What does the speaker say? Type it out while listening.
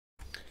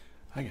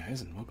Hi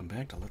guys, and welcome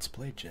back to Let's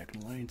Play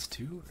Jagged Alliance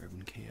 2,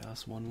 Urban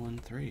Chaos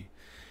 113.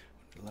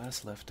 When we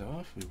last left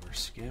off, we were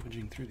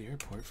scavenging through the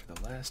airport for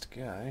the last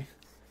guy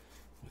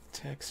with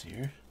Tex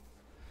here.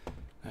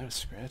 I was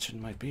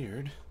scratching my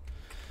beard.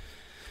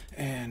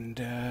 And,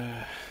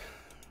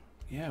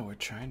 yeah, we're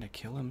trying to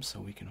kill him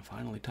so we can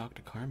finally talk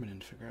to Carmen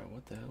and figure out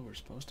what the hell we're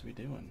supposed to be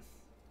doing.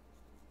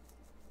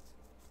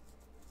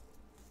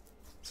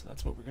 So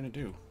that's what we're gonna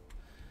do.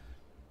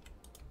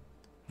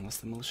 Unless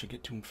the militia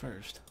get to him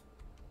first.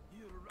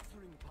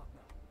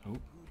 Oh.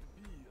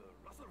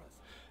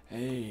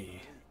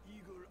 Hey.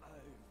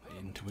 My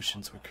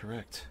intuitions were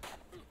correct.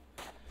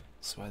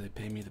 That's why they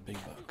pay me the big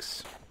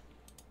bucks.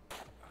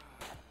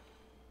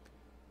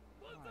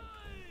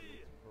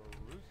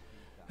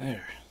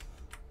 There.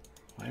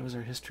 Why was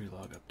our history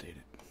log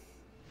updated?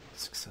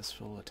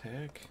 Successful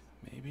attack?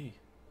 Maybe?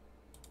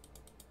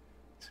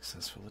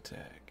 Successful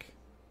attack.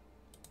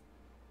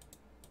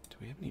 Do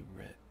we have any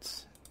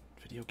reds?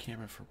 Video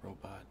camera for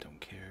robot,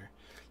 don't care.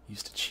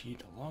 Used to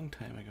cheat a long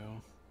time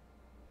ago.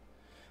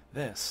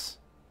 This.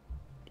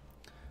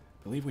 I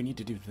believe we need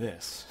to do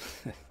this.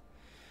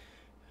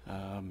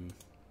 On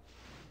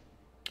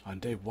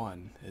day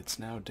 1. It's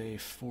now day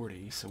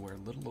 40, so we're a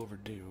little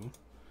overdue.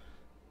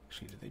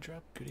 Actually, did they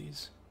drop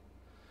goodies?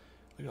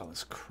 Look at all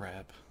this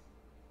crap.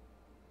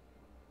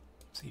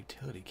 It's a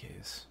utility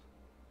case.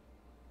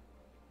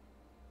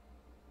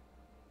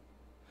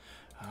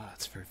 Ah,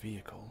 it's for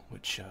vehicle,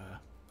 which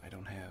I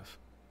don't have.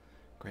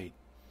 Great.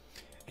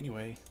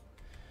 Anyway,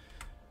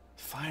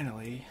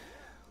 finally,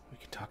 we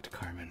can talk to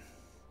Carmen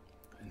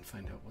and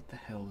find out what the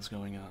hell is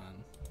going on.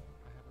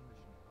 I have a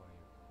mission for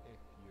you,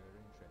 if you're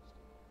interested.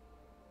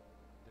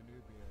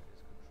 Danubia is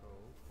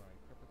controlled by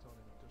Crepiton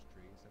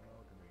Industries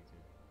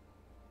Amalgamated.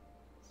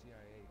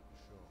 CIA for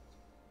short.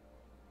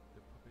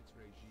 The puppets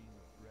regime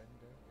of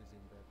Brenda is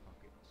in their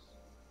pockets.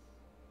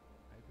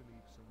 I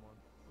believe someone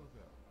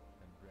other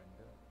than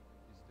Brenda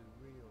is the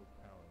real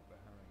power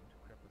behind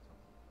Crepiton.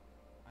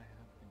 I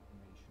have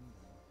information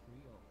on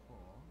 3 or 4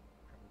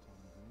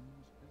 Crepiton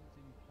rooms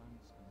building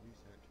plants and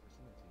research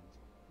facilities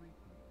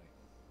frequently.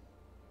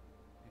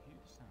 If you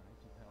decide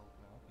to help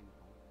our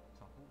people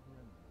topple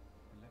Brenda,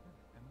 deliver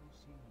the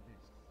MOC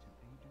list to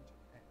Agent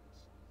X.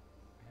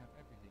 I have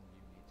everything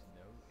you need to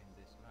know in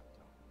this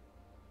laptop.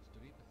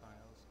 Study the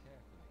files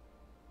carefully.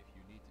 If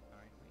you need to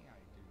find me, I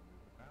do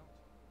move about,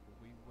 but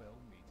we will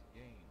meet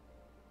again.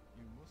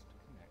 You must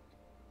connect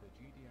the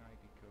GDI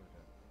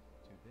decoder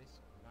to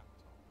this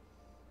laptop,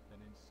 then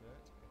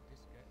insert a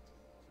diskette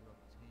to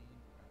obtain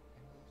a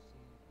MOC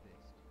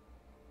list.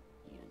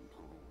 You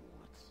know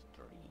what's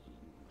strange?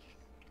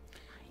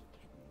 I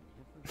can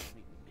never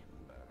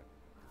remember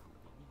how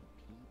many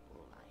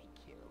people I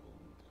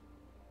killed.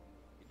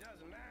 It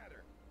doesn't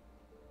matter.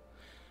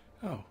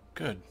 Oh,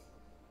 good.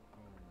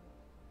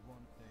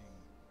 One thing.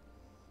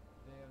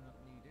 They are not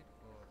needed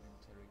for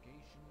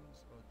interrogations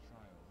or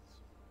trials.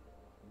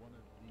 One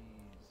of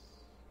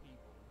these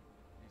people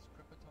is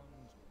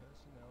Crepiton's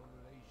personnel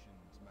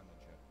relations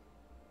manager,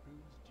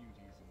 whose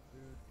duties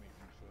include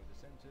making sure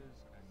dissenters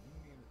and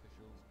union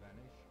officials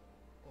vanish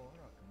or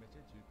are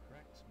committed to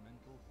Crack's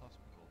mental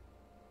hospital.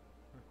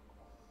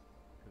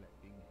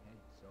 Collecting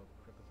heads of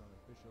Crepiton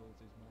officials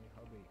is my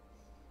hobby.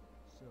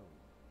 So,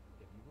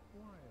 if you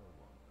acquire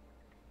one,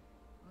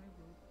 I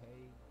will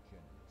pay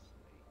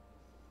generously.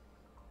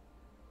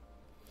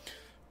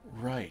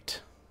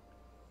 Right.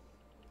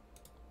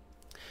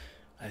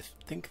 I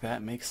think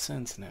that makes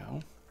sense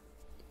now.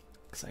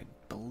 Because I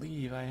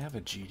believe I have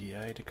a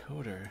GDI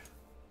decoder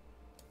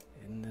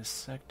in this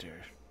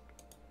sector.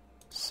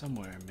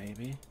 Somewhere,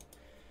 maybe.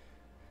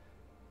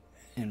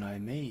 And I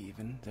may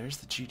even... There's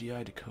the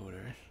GDI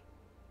decoder.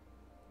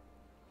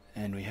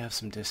 And we have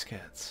some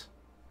diskettes.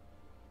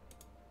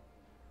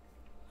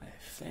 I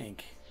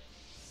think...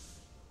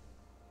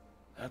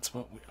 That's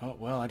what we... Oh,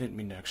 well, I didn't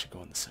mean to actually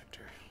go in the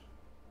sector.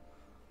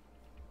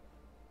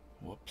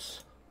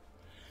 Whoops.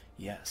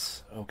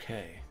 Yes,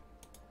 okay.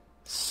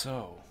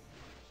 So...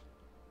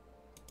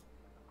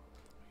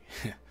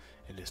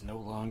 it is no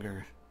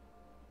longer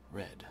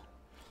red.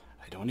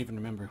 I don't even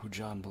remember who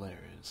John Blair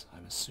is.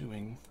 I'm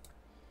assuming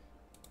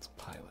it's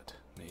a pilot,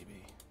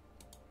 maybe.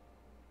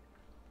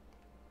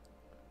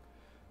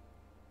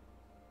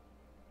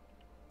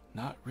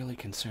 Not really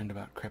concerned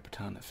about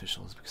Crepiton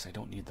officials because I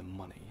don't need the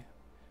money.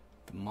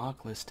 The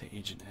mock list to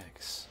Agent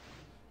X.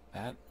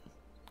 That,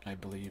 I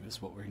believe,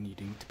 is what we're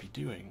needing to be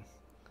doing.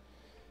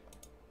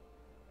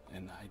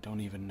 And I don't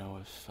even know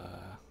if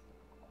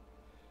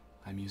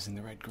I'm using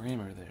the right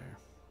grammar there.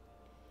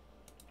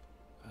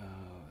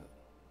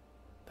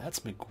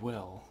 That's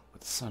Miguel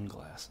with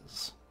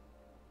sunglasses.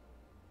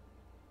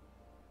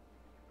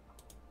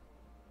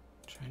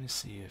 Trying to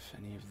see if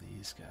any of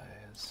these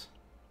guys...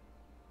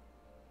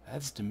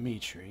 That's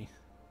Dimitri.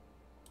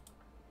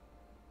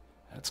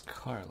 That's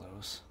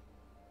Carlos.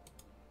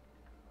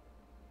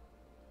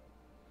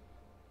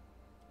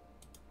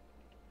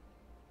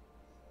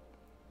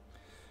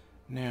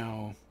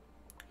 Now,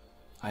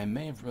 I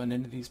may have run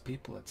into these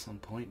people at some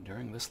point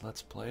during this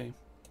Let's Play,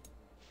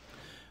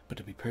 But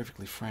to be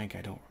perfectly frank,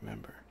 I don't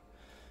remember.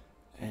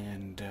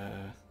 And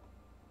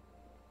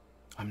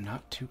I'm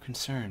not too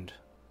concerned.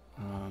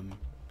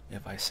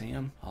 If I see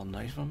him, I'll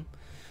knife him.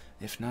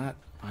 If not,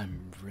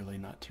 I'm really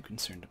not too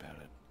concerned about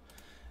it.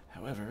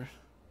 However,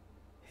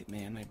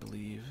 Hitman, I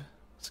believe,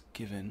 was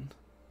given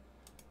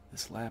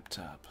this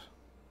laptop.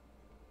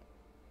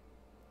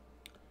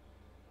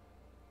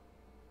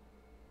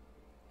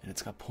 And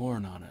it's got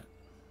porn on it.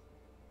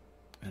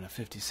 And a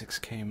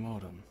 56K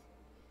modem.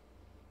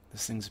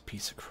 This thing's a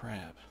piece of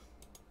crap.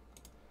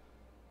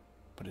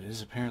 But it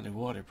is apparently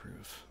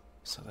waterproof,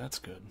 so that's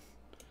good.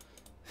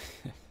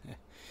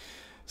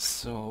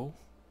 So,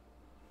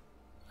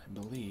 I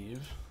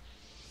believe...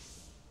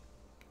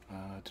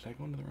 did I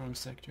go into the wrong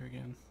sector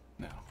again?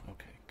 No.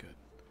 Okay, good.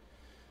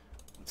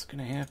 What's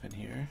gonna happen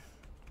here...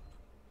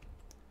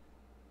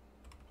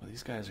 Well,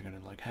 these guys are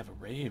gonna, like, have a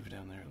rave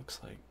down there, it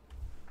looks like.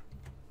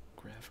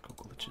 Graphical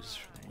glitches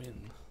for the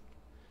win.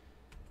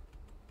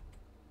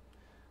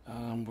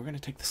 We're gonna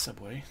take the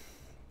subway.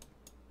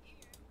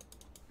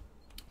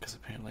 Because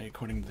apparently,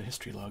 according to the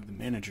history log, the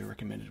manager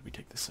recommended we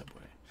take the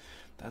subway.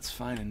 That's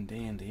fine and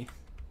dandy.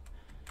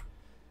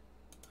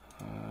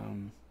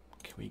 Can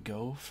we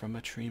go from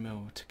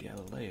Matrimo to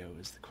Galileo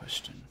is the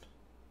question.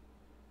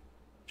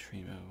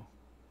 Matrimo.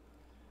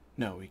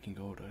 No, we can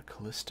go to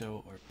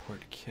Callisto or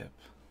Port Kip.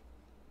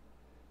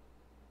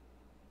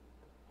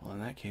 Well, in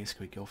that case,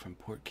 can we go from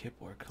Port Kip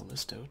or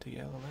Callisto to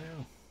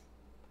Galileo?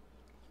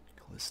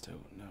 Callisto,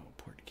 no,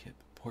 Port Kip.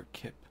 Port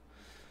Kip.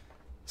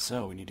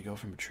 So, we need to go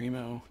from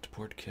Matrimo to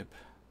Port Kip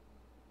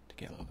to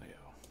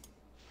Galileo.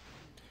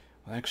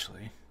 Well,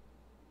 actually...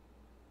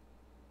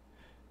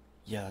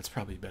 Yeah, that's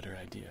probably a better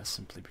idea,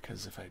 simply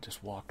because if I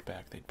just walked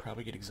back, they'd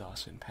probably get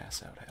exhausted and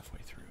pass out halfway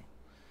through.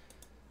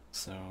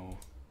 So,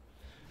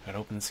 I'd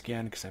open this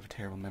again, because I have a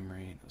terrible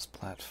memory. It was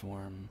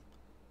Platform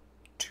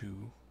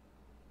 2,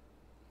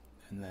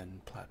 and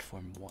then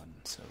Platform 1.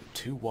 So,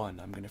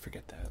 2-1, I'm going to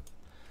forget that.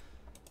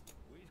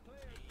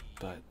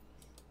 But,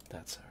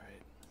 that's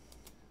alright.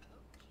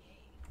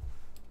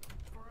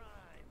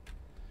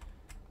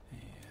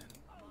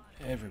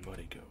 And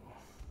everybody go.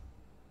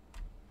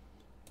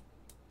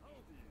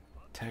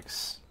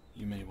 Tex,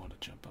 you may want to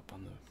jump up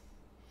on the...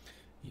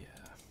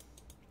 Yeah.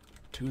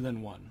 2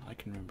 then 1. I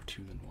can remember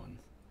 2 then 1.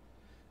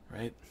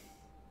 Right?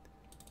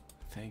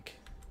 I think.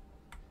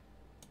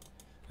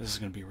 This is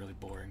going to be a really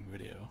boring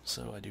video,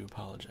 so I do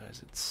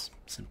apologize. It's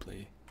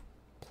simply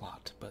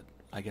plot, but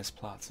I guess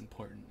plot's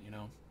important, you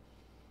know?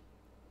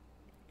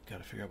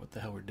 Gotta figure out what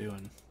the hell we're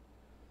doing.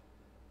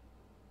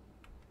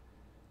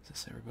 Is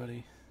this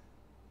everybody?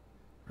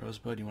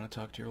 Rosebud, you want to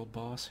talk to your old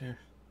boss here?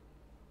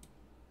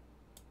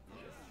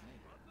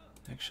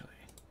 Actually,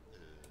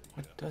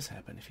 what does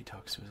happen if he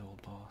talks to his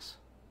old boss?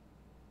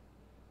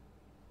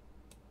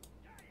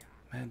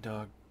 Mad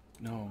Dog,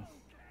 no.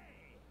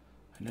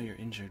 I know you're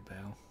injured,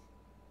 Val.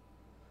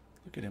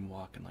 Look at him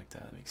walking like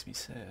that. It makes me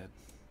sad.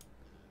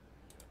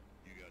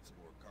 You got some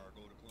more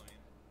cargo to claim?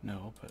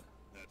 No, but...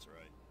 That's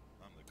right.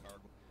 I'm the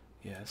cargo.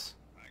 Yes.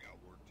 I got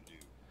work to do.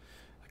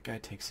 That guy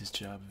takes his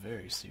job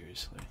very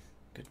seriously.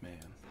 Good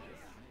man.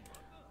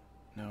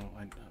 No,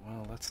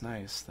 well, that's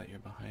nice that you're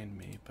behind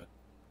me, but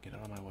get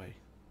out of my way.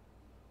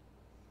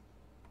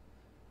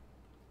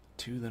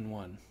 2 then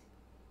 1.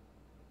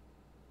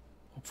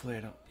 Hopefully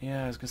I don't...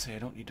 Yeah, I was gonna say I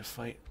don't need to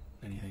fight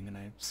anything, and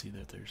I see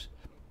that there's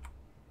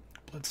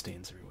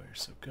bloodstains everywhere,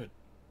 so good.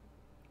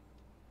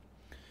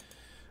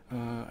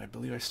 I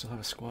believe I still have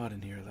a squad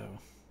in here, though.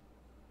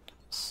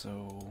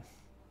 So...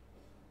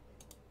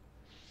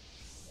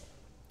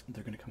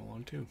 they're gonna come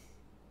along, too.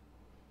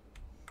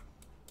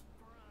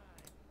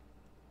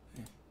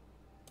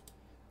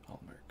 All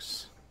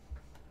mercs.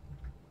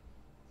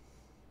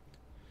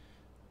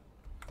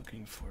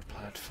 Looking for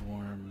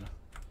platform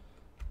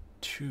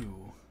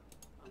 2.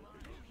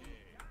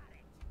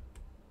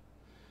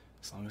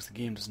 As long as the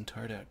game doesn't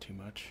tart out too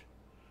much.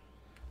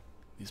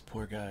 These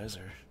poor guys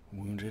are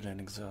wounded and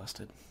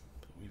exhausted,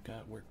 but we've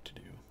got work to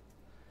do.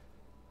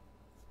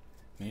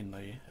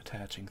 Mainly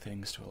attaching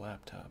things to a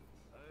laptop.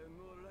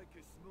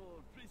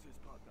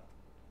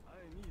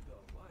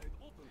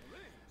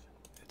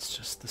 It's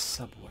just the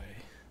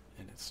subway,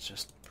 and it's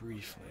just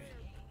briefly.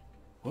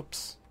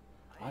 Whoops.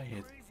 I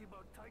hit...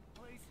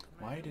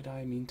 Why did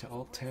I mean to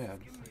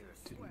Alt-Tab?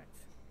 I didn't.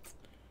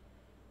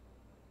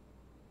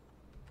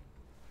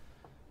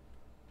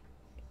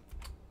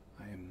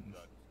 I am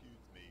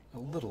a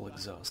little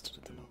exhausted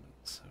at the moment,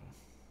 so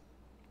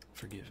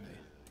forgive me.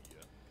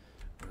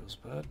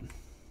 Rosebud.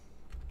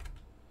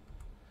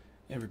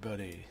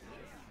 Everybody,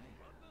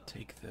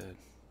 take the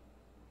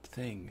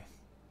thing.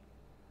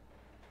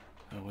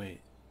 Oh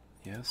wait,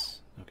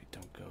 yes? Okay,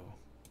 don't go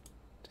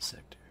to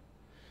sector.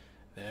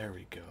 There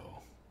we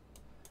go.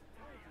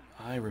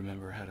 I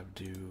remember how to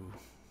do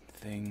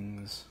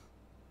things.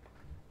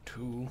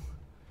 2.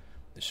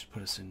 This should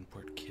put us in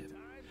Port Kip.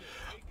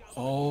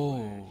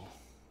 Oh!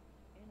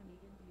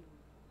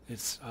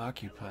 It's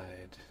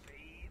occupied.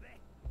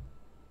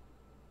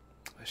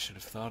 I should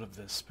have thought of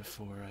this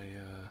before I,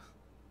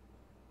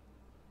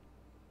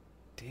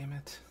 Damn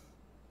it.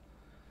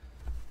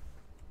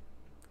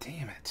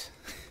 Damn it.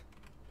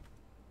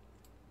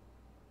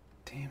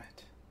 Damn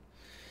it.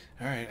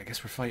 Alright, I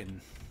guess we're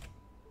fighting.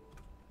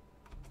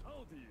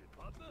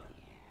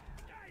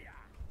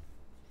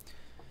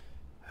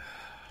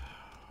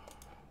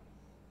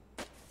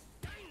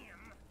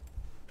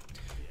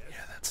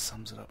 Yeah, that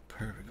sums it up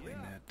perfectly,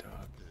 Mad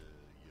Dog.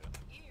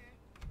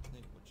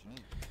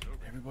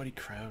 Everybody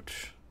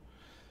crouch.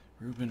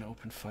 Ruben,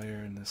 open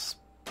fire in this.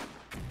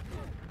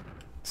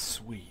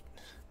 Sweet.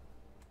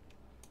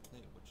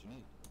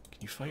 Can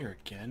you fire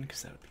again?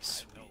 Because that would be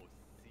sweet.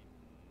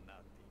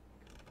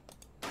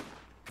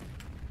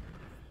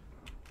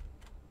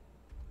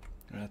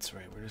 That's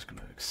right, we're just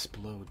gonna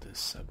explode this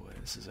subway.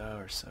 This is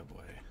our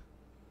subway.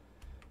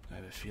 I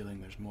have a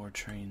feeling there's more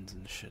trains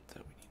and shit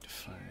that we need to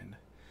find.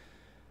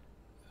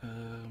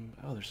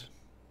 Oh, there's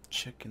a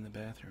chick in the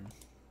bathroom.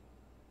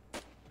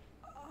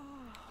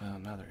 Oh,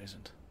 no, there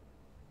isn't.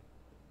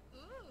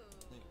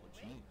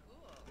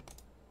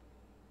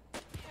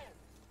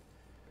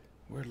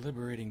 We're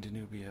liberating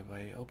Danubia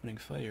by opening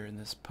fire in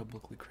this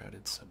publicly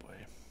crowded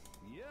subway.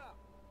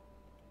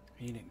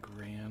 Ain't it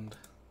grand?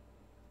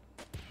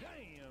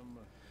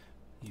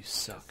 You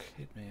suck,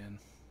 Hitman.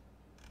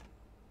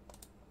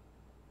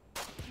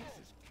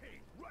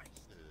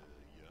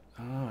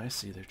 Oh, I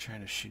see. They're trying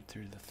to shoot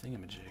through the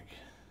thingamajig.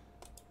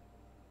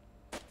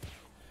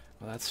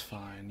 Well, that's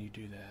fine. You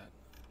do that.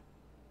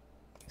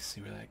 Let's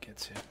see where that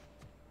gets you.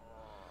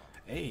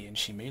 Hey, and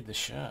she made the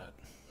shot.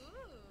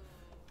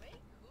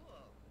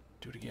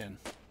 Do it again.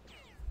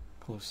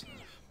 Close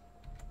enough.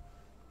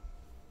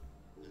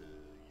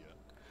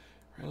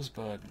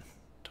 Rosebud,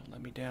 don't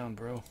let me down,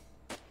 bro.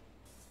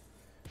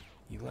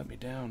 You let me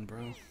down,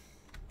 bro.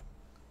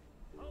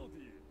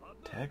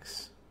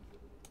 Tex?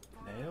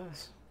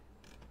 Nails?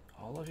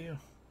 All of you?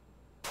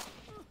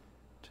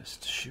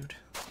 Just shoot.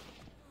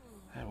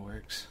 That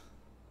works.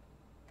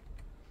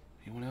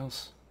 Anyone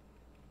else?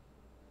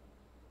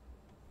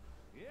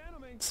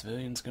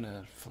 Civilians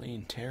gonna flee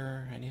in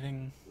terror?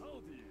 Anything?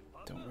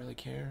 Don't really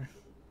care.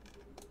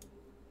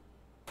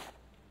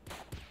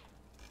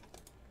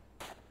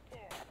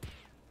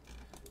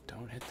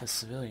 Don't hit the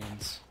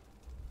civilians.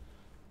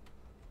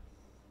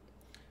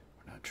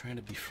 We're not trying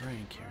to be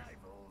frank here.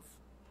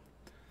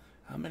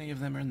 How many of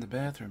them are in the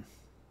bathroom?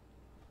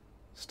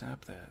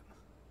 Stop that.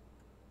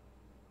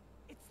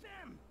 It's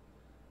them.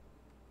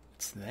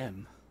 It's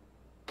them.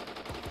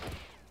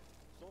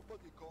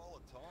 Somebody call a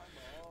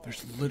timeout.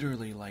 There's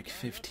literally like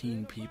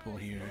 15 people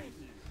here.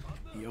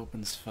 He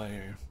opens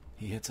fire.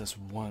 He hits us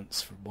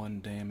once for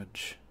 1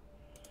 damage.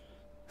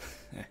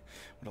 What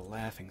a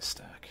laughing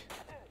stock.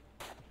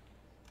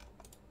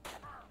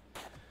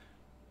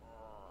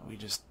 We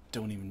just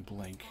don't even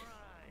blink.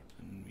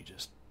 And we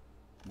just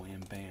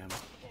wham bam.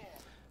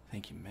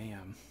 Thank you,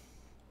 ma'am.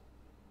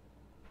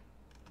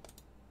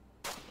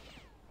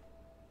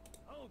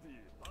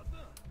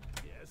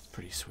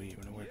 Pretty sweet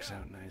when it works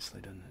out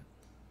nicely, doesn't it?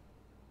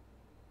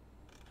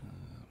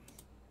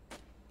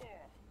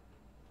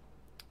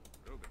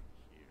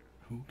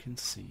 Who can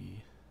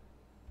see?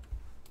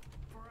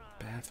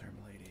 Bathroom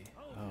lady.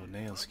 Oh,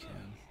 Nails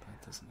can.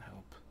 That doesn't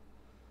help.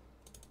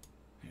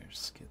 Here,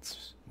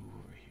 Skits, move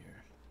over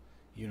here.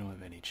 You don't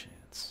have any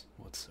chance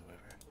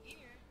whatsoever.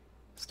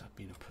 Stop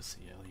being a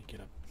pussy, Ellie. Get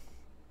up.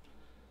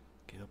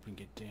 Get up and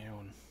get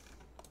down.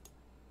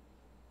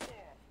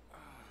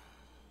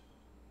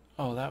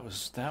 Oh, that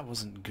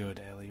wasn't good,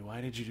 Ellie. Why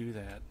did you do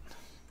that?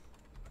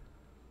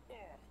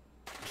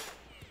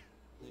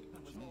 It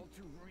was all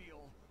too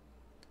real.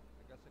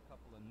 I guess a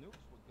couple of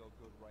nukes would go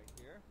good right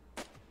here.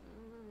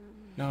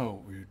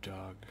 No, rude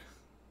dog.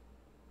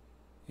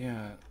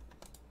 Yeah.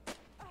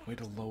 Way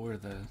to lower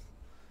the...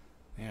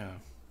 Yeah.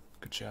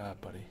 Good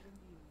job, buddy.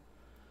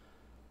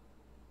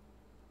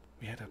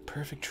 We had a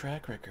perfect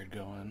track record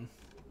going.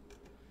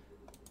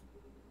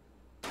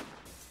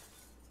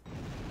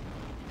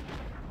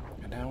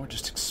 And now we're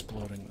just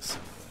exploding the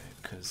subway,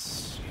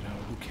 because, you know,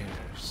 who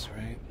cares,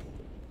 right?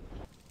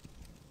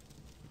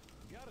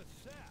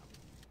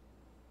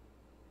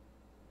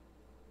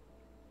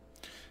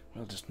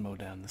 We'll just mow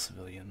down the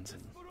civilians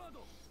and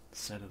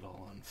set it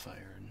all on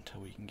fire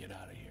until we can get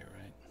out of here,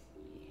 right?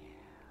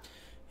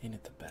 Ain't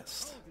it the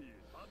best?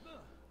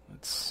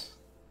 Let's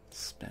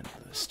spend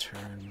this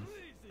turn.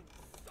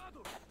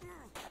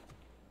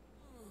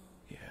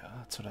 Yeah,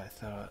 that's what I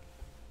thought.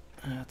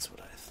 That's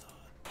what I thought.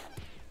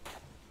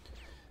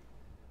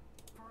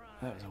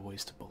 That was a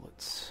waste of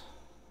bullets.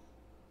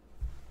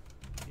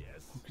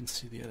 Who can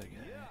see the other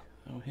guy?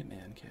 Oh,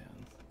 Hitman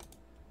can.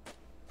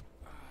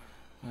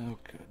 Oh,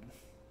 good.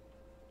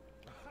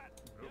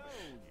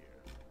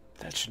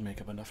 That should make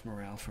up enough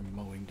morale for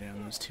mowing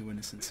down those 2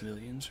 innocent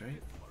civilians,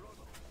 right?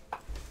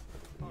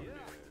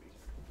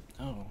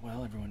 Oh,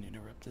 well, everyone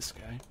interrupt this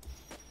guy.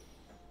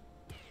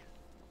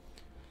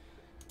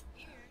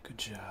 Good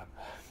job.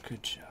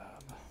 Good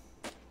job.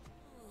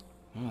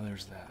 Oh,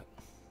 there's that.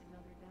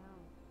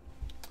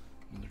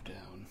 Another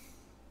down.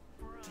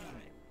 Damn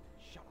it.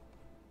 Shut up.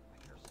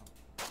 I hear something.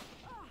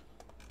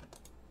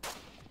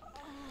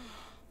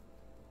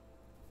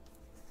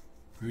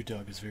 Root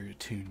Dog is very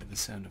attuned to the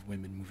sound of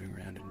women moving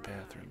around in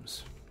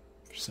bathrooms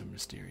for some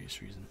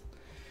mysterious reason.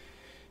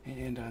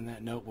 And on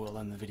that note, we'll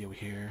end the video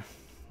here.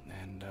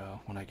 And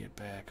when I get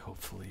back,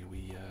 hopefully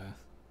we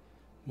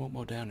won't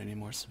mow down any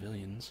more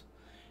civilians.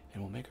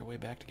 And we'll make our way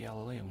back to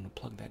Galileo and we'll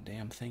plug that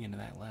damn thing into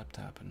that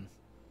laptop and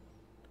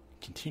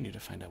continue to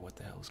find out what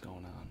the hell is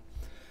going on.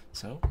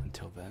 So,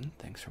 until then,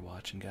 thanks for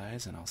watching,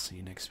 guys, and I'll see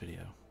you next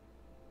video.